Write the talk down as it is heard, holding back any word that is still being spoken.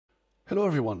Hello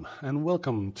everyone, and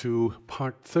welcome to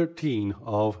part 13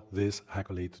 of this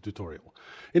Hackolade tutorial.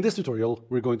 In this tutorial,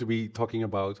 we're going to be talking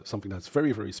about something that's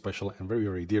very, very special and very,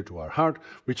 very dear to our heart,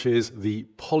 which is the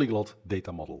Polyglot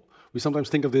Data Model. We sometimes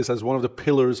think of this as one of the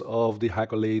pillars of the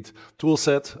Hackolade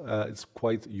toolset. It's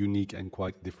quite unique and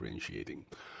quite differentiating.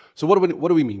 So what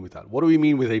do we mean with that? What do we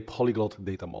mean with a polyglot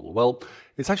data model? Well,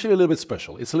 it's actually a little bit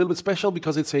special. It's a little bit special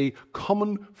because it's a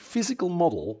common physical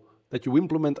model that you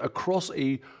implement across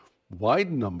a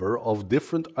wide number of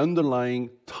different underlying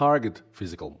target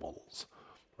physical models,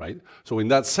 right? So in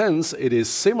that sense, it is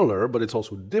similar, but it's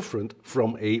also different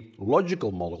from a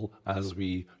logical model as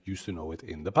we used to know it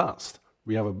in the past.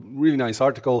 We have a really nice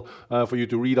article for you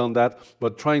to read on that,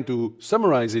 but trying to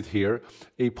summarize it here,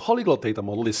 a polyglot data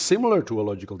model is similar to a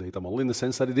logical data model in the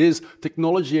sense that it is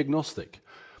technology agnostic.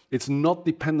 It's not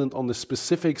dependent on the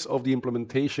specifics of the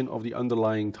implementation of the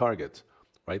underlying target.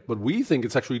 Right? But we think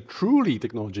it's actually truly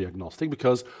technology agnostic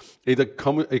because it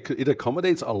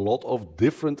accommodates a lot of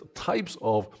different types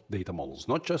of data models,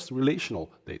 not just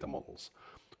relational data models.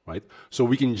 Right? So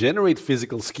we can generate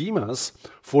physical schemas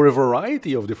for a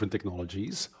variety of different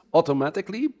technologies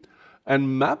automatically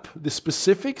and map the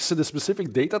specifics, the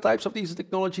specific data types of these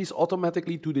technologies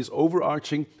automatically to this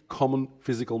overarching common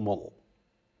physical model.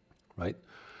 Right?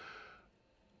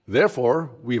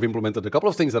 Therefore, we've implemented a couple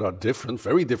of things that are different,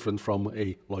 very different from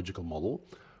a logical model.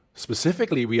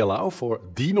 Specifically, we allow for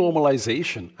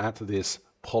denormalization at this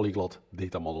polyglot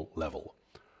data model level.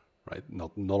 Right?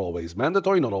 Not always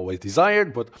mandatory, not always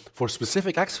desired, but for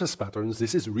specific access patterns,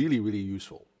 this is really, really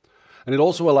useful. And it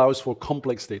also allows for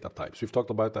complex data types. We've talked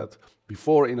about that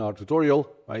before in our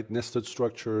tutorial, right? Nested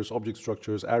structures, object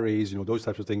structures, arrays, those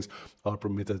types of things are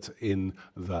permitted in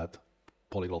that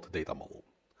polyglot data model.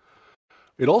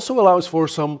 It also allows for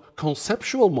some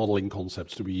conceptual modeling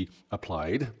concepts to be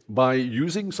applied by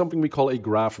using something we call a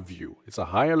graph view. It's a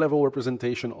higher level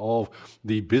representation of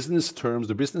the business terms,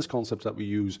 the business concepts that we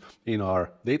use in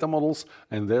our data models,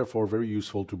 and therefore very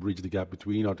useful to bridge the gap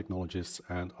between our technologists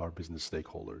and our business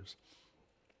stakeholders.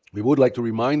 We would like to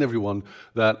remind everyone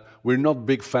that we're not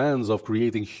big fans of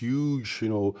creating huge,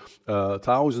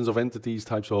 thousands of entities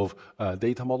types of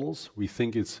data models. We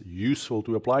think it's useful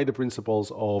to apply the principles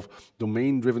of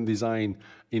domain-driven design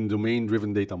in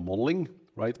domain-driven data modeling,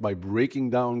 right, by breaking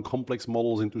down complex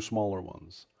models into smaller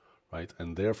ones, right?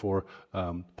 And therefore,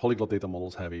 polyglot data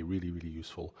models have a really, really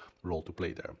useful role to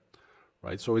play there.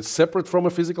 Right, so it's separate from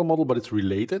a physical model, but it's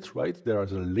related, right? There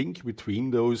is a link between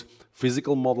those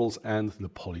physical models and the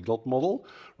polyglot model,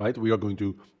 right? We are going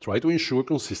to try to ensure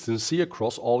consistency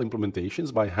across all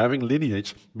implementations by having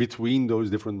lineage between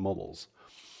those different models.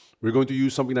 We're going to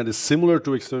use something that is similar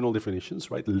to external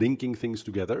definitions, right? Linking things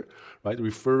together, right?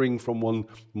 Referring from one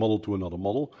model to another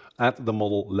model at the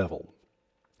model level.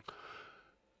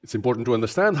 It's important to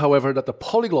understand, however, that the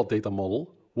polyglot data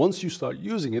model, once you start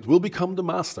using it, will become the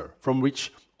master from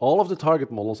which all of the target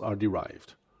models are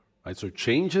derived. Right? So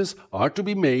changes are to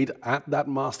be made at that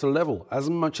master level as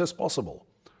much as possible.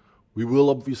 We will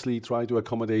obviously try to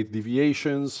accommodate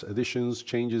deviations, additions,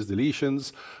 changes,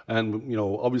 deletions, and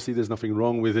obviously there's nothing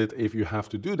wrong with it if you have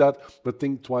to do that, but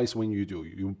think twice when you do.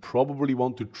 You probably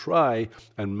want to try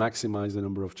and maximize the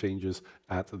number of changes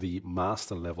at the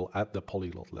master level, at the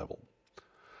polyglot level.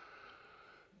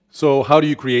 So how do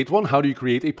you create one? How do you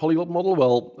create a polyglot model?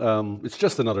 Well, it's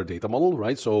just another data model,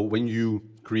 right? So when you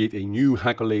create a new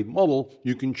Hackolade model,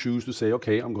 you can choose to say,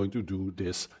 okay, I'm going to do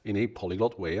this in a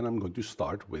polyglot way, and I'm going to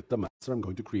start with the master. I'm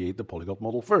going to create the polyglot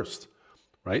model first,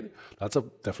 right? That's a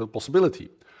definite possibility.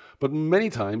 But many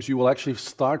times you will actually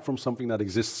start from something that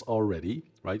exists already,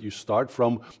 right? You start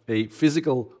from a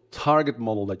physical target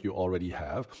model that you already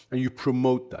have, and you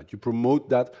promote that. You promote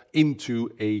that into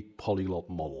a polyglot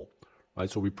model. Right,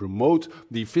 so we promote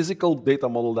the physical data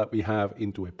model that we have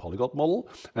into a polyglot model,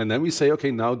 and then we say,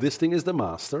 okay, now this thing is the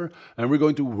master, and we're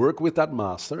going to work with that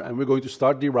master, and we're going to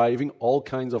start deriving all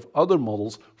kinds of other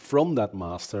models from that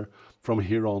master from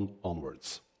here on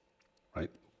onwards.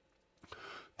 Right?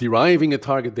 Deriving a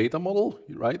target data model,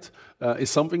 right, is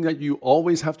something that you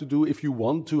always have to do if you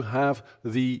want to have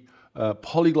the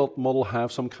polyglot model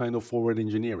have some kind of forward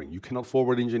engineering. You cannot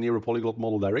forward engineer a polyglot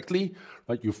model directly,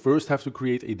 right? You first have to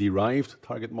create a derived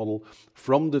target model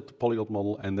from the polyglot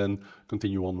model and then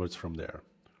continue onwards from there,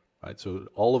 right? So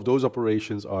all of those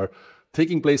operations are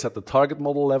taking place at the target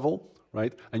model level,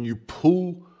 right? And you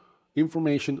pull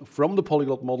information from the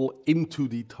polyglot model into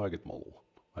the target model.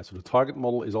 Right? So the target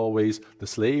model is always the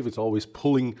slave, it's always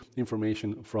pulling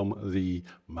information from the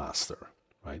master,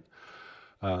 right?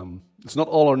 It's not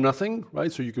all or nothing,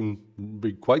 right? So you can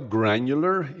be quite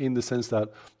granular in the sense that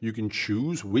you can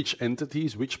choose which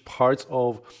entities, which parts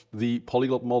of the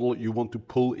polyglot model you want to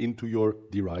pull into your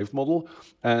derived model,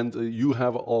 and you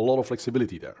have a lot of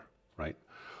flexibility there, right?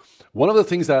 One of the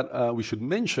things that we should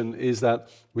mention is that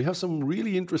we have some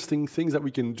really interesting things that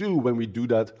we can do when we do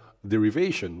that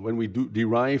derivation, when we do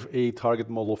derive a target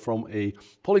model from a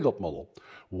polyglot model.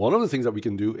 One of the things that we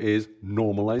can do is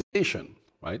normalization,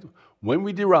 right? When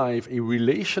we derive a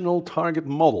relational target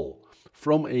model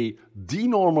from a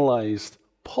denormalized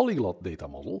polyglot data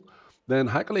model, then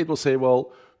Hackolade will say,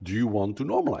 well, do you want to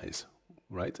normalize?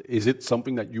 Right? Is it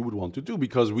something that you would want to do?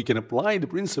 Because we can apply the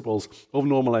principles of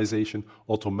normalization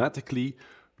automatically.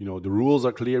 You know, the rules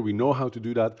are clear. We know how to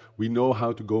do that. We know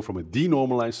how to go from a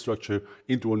denormalized structure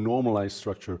into a normalized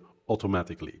structure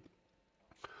automatically.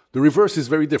 The reverse is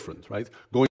very different, right?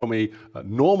 Going from a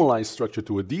normalized structure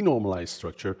to a denormalized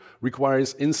structure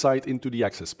requires insight into the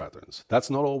access patterns. That's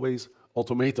not always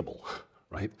automatable,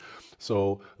 right?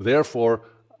 So therefore,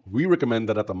 we recommend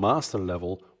that at the master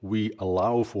level, we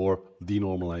allow for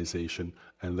denormalization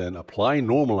and then apply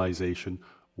normalization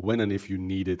when and if you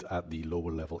need it at the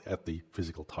lower level, at the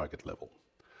physical target level.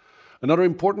 Another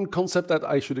important concept that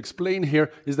I should explain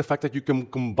here is the fact that you can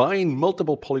combine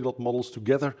multiple polyglot models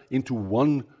together into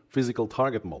one physical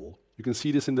target model. You can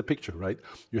see this in the picture, right?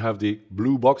 You have the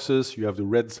blue boxes, you have the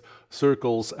red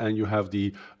circles, and you have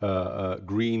the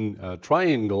green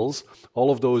triangles.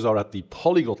 All of those are at the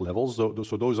polyglot level, so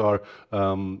those are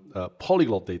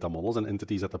polyglot data models and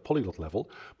entities at the polyglot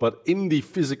level. But in the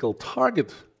physical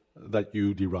target that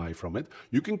you derive from it,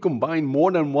 you can combine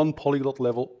more than one polyglot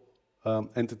level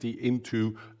entity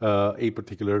into a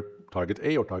particular target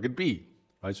A or target B.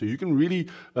 Right? So you can really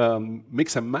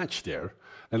mix and match there.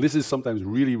 And this is sometimes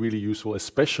really, really useful,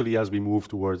 especially as we move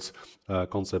towards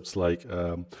concepts like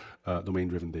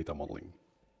domain-driven data modeling.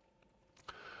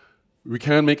 We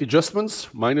can make adjustments,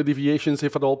 minor deviations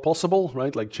if at all possible,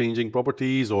 right? Like changing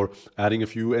properties or adding a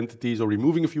few entities or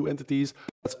removing a few entities.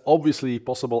 That's obviously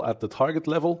possible at the target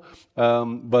level,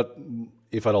 but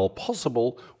if at all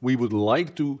possible, we would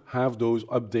like to have those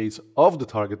updates of the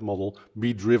target model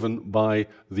be driven by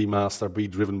the master, be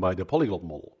driven by the polyglot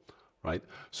model. Right?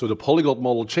 So the polyglot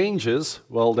model changes,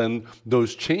 well then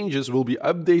those changes will be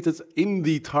updated in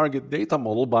the target data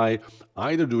model by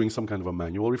either doing some kind of a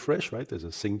manual refresh, right? There's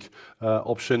a sync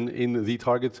option in the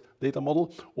target data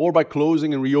model, or by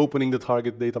closing and reopening the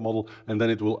target data model, and then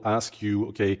it will ask you,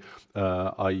 okay,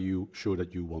 are you sure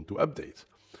that you want to update?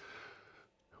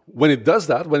 When it does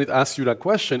that, when it asks you that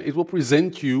question, it will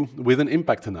present you with an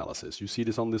impact analysis. You see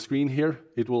this on the screen here?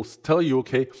 It will tell you,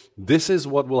 okay, this is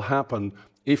what will happen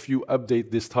if you update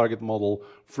this target model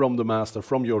from the master,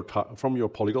 from your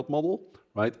polyglot model,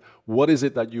 right? What is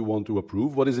it that you want to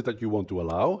approve? What is it that you want to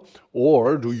allow?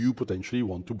 Or do you potentially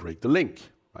want to break the link,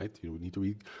 right? You need to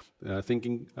be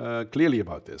thinking clearly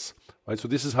about this, right? So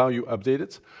this is how you update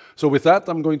it. So with that,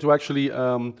 I'm going to actually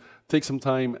take some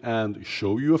time and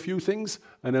show you a few things,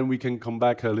 and then we can come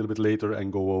back a little bit later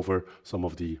and go over some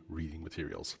of the reading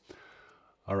materials.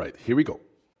 All right, here we go.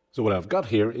 So what I've got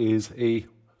here is a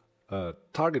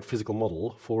target physical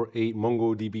model for a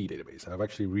MongoDB database. I've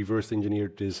actually reverse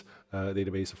engineered this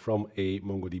database from a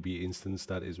MongoDB instance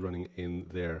that is running in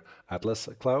their Atlas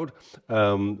cloud.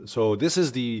 So this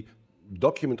is the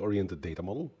document-oriented data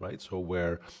model, right? So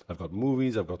where I've got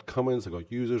movies, I've got comments, I've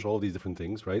got users, all these different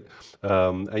things, right?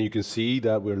 And you can see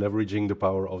that we're leveraging the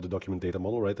power of the document data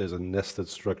model, right? There's a nested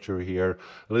structure here,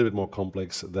 a little bit more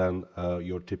complex than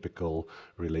your typical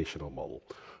relational model.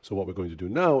 So what we're going to do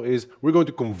now is we're going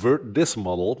to convert this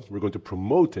model, we're going to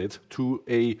promote it to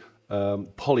a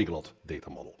polyglot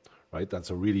data model, right? That's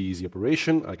a really easy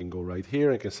operation. I can go right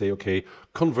here, I can say, okay,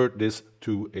 convert this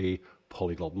to a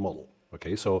polyglot model.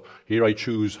 Okay, so here I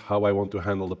choose how I want to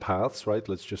handle the paths, right?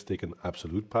 Let's just take an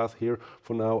absolute path here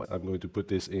for now. I'm going to put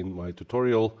this in my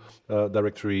tutorial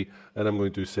directory, and I'm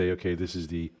going to say, okay, this is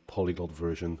the polyglot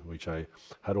version, which I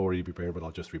had already prepared, but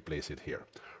I'll just replace it here.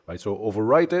 Right, so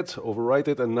overwrite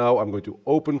it, and now I'm going to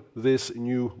open this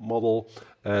new model,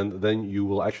 and then you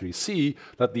will actually see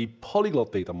that the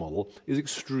polyglot data model is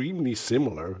extremely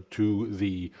similar to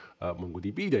the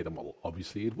MongoDB data model.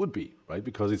 Obviously it would be, right,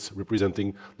 because it's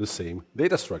representing the same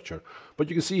data structure. But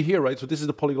you can see here, right, so this is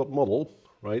the polyglot model,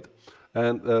 right,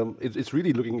 and it's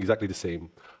really looking exactly the same.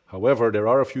 However, there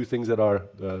are a few things that are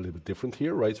a little bit different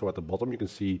here, right? So at the bottom, you can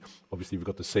see, obviously, we've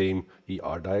got the same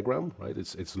ER diagram, right?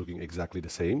 It's looking exactly the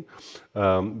same.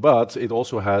 But it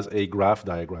also has a graph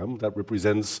diagram that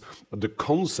represents the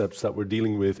concepts that we're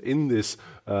dealing with in this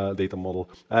data model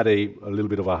at a little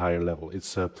bit of a higher level.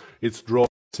 It's drawn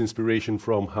inspiration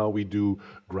from how we do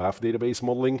graph database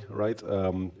modeling, right?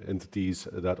 Entities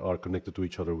that are connected to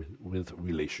each other with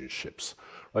relationships,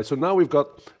 right? So now we've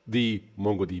got the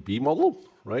MongoDB model,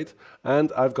 right?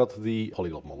 And I've got the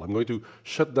Polyglot model. I'm going to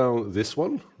shut down this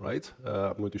one, right?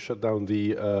 I'm going to shut down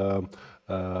the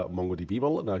MongoDB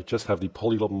model, and I just have the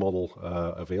Polyglot model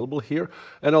available here.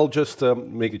 And I'll just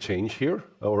make a change here,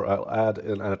 or I'll add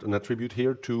an attribute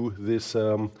here to this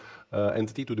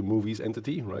entity, to the movies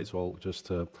entity, right? So I'll just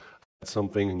add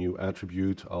something, a new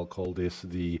attribute. I'll call this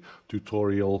the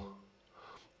tutorial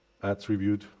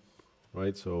attribute,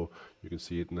 right? So you can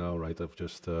see it now, right? I've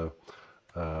just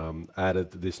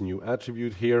added this new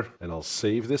attribute here, and I'll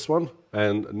save this one.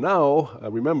 And now,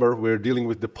 remember, we're dealing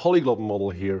with the Polyglot model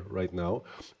here right now.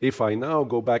 If I now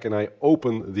go back and I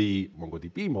open the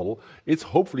MongoDB model, it's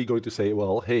hopefully going to say,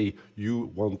 well, hey, you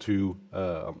want to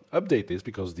update this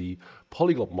because the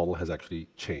Polyglot model has actually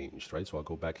changed, right? So I'll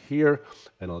go back here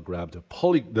and I'll grab the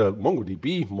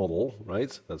MongoDB model,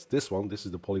 right? That's this one. This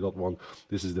is the Polyglot one.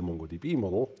 This is the MongoDB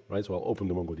model, right? So I'll open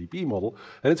the MongoDB model,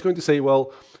 and it's going to say,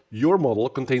 well, your model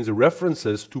contains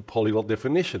references to polyglot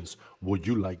definitions. Would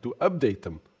you like to update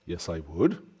them? Yes, I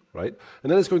would, right?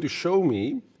 And then it's going to show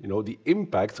me, the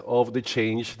impact of the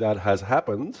change that has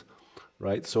happened,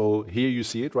 right? So here you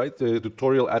see it, right? The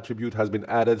tutorial attribute has been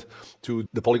added to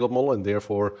the Polyglot model, and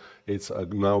therefore it's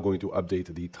now going to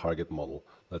update the target model.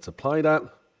 Let's apply that,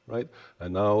 right?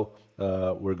 And now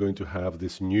we're going to have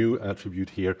this new attribute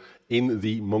here in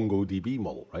the MongoDB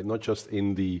model, right? Not just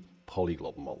in the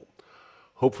Polyglot model.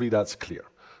 Hopefully that's clear.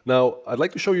 Now, I'd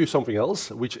like to show you something else,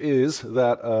 which is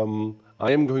that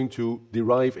I am going to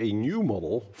derive a new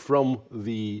model from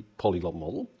the Polyglot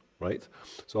model, right?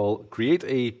 So I'll create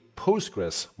a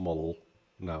Postgres model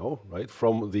now, right?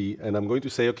 And I'm going to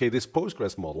say, okay, this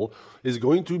Postgres model is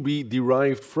going to be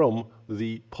derived from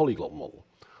the Polyglot model.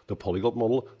 The Polyglot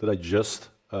model that I just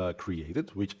created,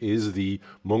 which is the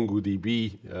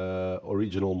MongoDB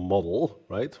original model,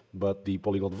 right? But the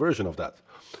Polyglot version of that.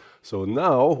 So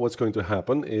now what's going to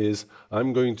happen is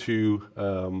I'm going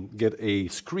to get a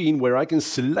screen where I can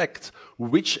select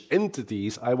which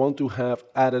entities I want to have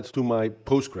added to my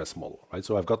Postgres model, right?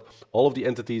 So I've got all of the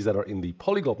entities that are in the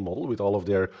Polyglot model with all of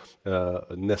their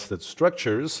nested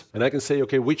structures, and I can say,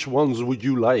 okay, which ones would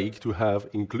you like to have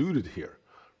included here?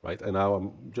 Right, and now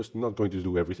I'm just not going to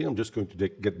do everything. I'm just going to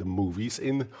get the movies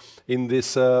in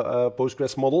this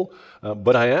Postgres model.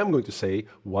 But I am going to say,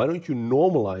 why don't you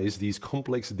normalize these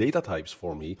complex data types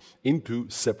for me into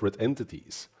separate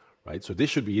entities? Right, so this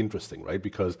should be interesting, right?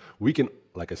 Because we can,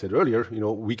 like I said earlier,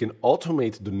 we can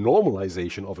automate the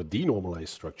normalization of a denormalized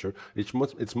structure.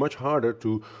 It's much harder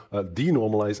to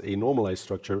denormalize a normalized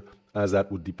structure, as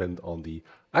that would depend on the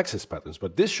access patterns.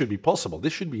 But this should be possible.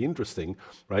 This should be interesting,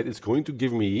 right? It's going to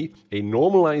give me a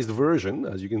normalized version,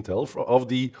 as you can tell, of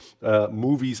the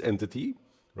movies entity,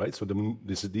 right? So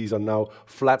these are now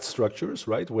flat structures,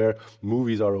 right? Where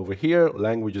movies are over here,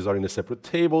 languages are in a separate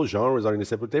table, genres are in a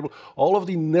separate table. All of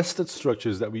the nested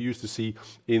structures that we used to see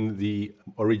in the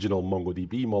original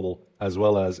MongoDB model, as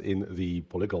well as in the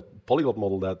Polyglot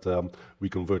model that we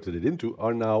converted it into,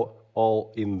 are now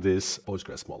all in this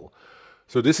Postgres model.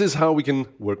 So this is how we can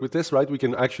work with this, right? We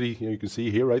can actually, you can see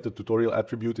here, right, the tutorial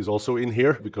attribute is also in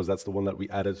here because that's the one that we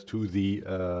added to the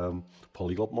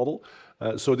Polyglot model.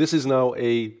 So this is now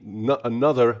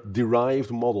another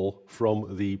derived model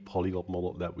from the Polyglot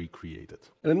model that we created.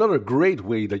 And another great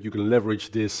way that you can leverage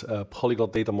this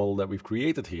Polyglot data model that we've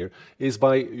created here is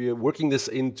by working this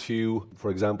into,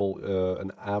 for example,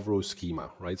 an Avro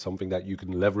schema, right? Something that you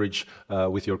can leverage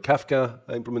with your Kafka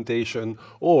implementation,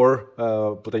 or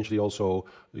potentially also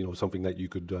something that you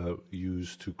could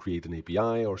use to create an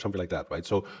API or something like that, right?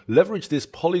 So leverage this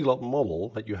Polyglot model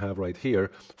that you have right here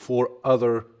for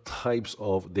other types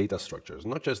of data structures,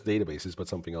 not just databases, but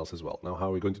something else as well. Now, how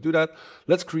are we going to do that?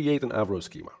 Let's create an Avro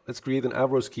schema. Let's create an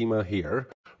Avro schema here,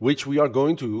 which we are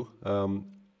going to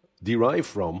derive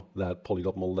from that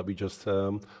Polyglot model that we just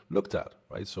looked at,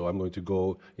 right? So I'm going to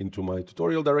go into my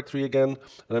tutorial directory again,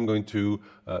 and I'm going to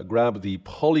grab the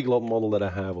Polyglot model that I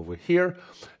have over here.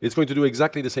 It's going to do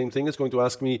exactly the same thing. It's going to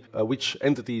ask me which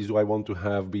entities do I want to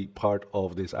have be part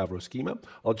of this Avro schema.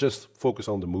 I'll just focus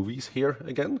on the movies here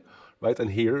again, right?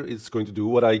 And here it's going to do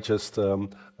what I just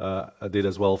did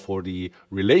as well for the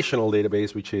relational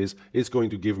database, which is it's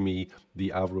going to give me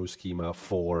the Avro schema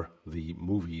for the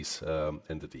movies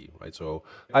entity, right? So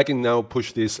I can now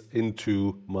push this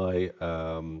into my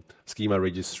schema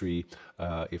registry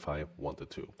if I wanted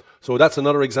to. So that's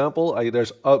another example.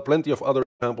 There's plenty of other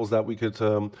examples that we could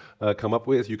come up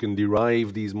with. You can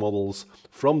derive these models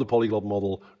from the polyglot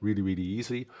model really, really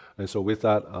easy. And so with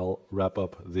that, I'll wrap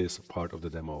up this part of the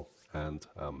demo and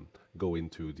go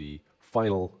into the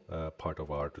final part of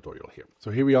our tutorial here.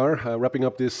 So here we are, wrapping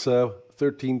up this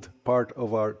 13th part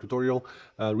of our tutorial.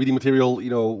 Reading material, you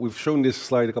know, we've shown this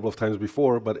slide a couple of times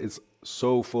before, but it's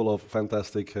so full of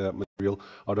fantastic material.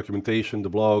 Our documentation, the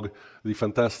blog, the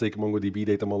fantastic MongoDB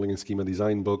data modeling and schema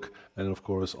design book, and of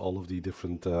course all of the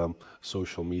different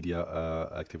social media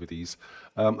activities.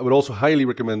 I would also highly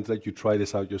recommend that you try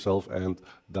this out yourself and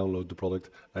download the product.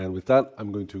 And with that,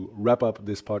 I'm going to wrap up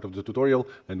this part of the tutorial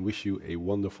and wish you a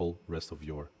wonderful rest of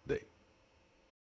your day.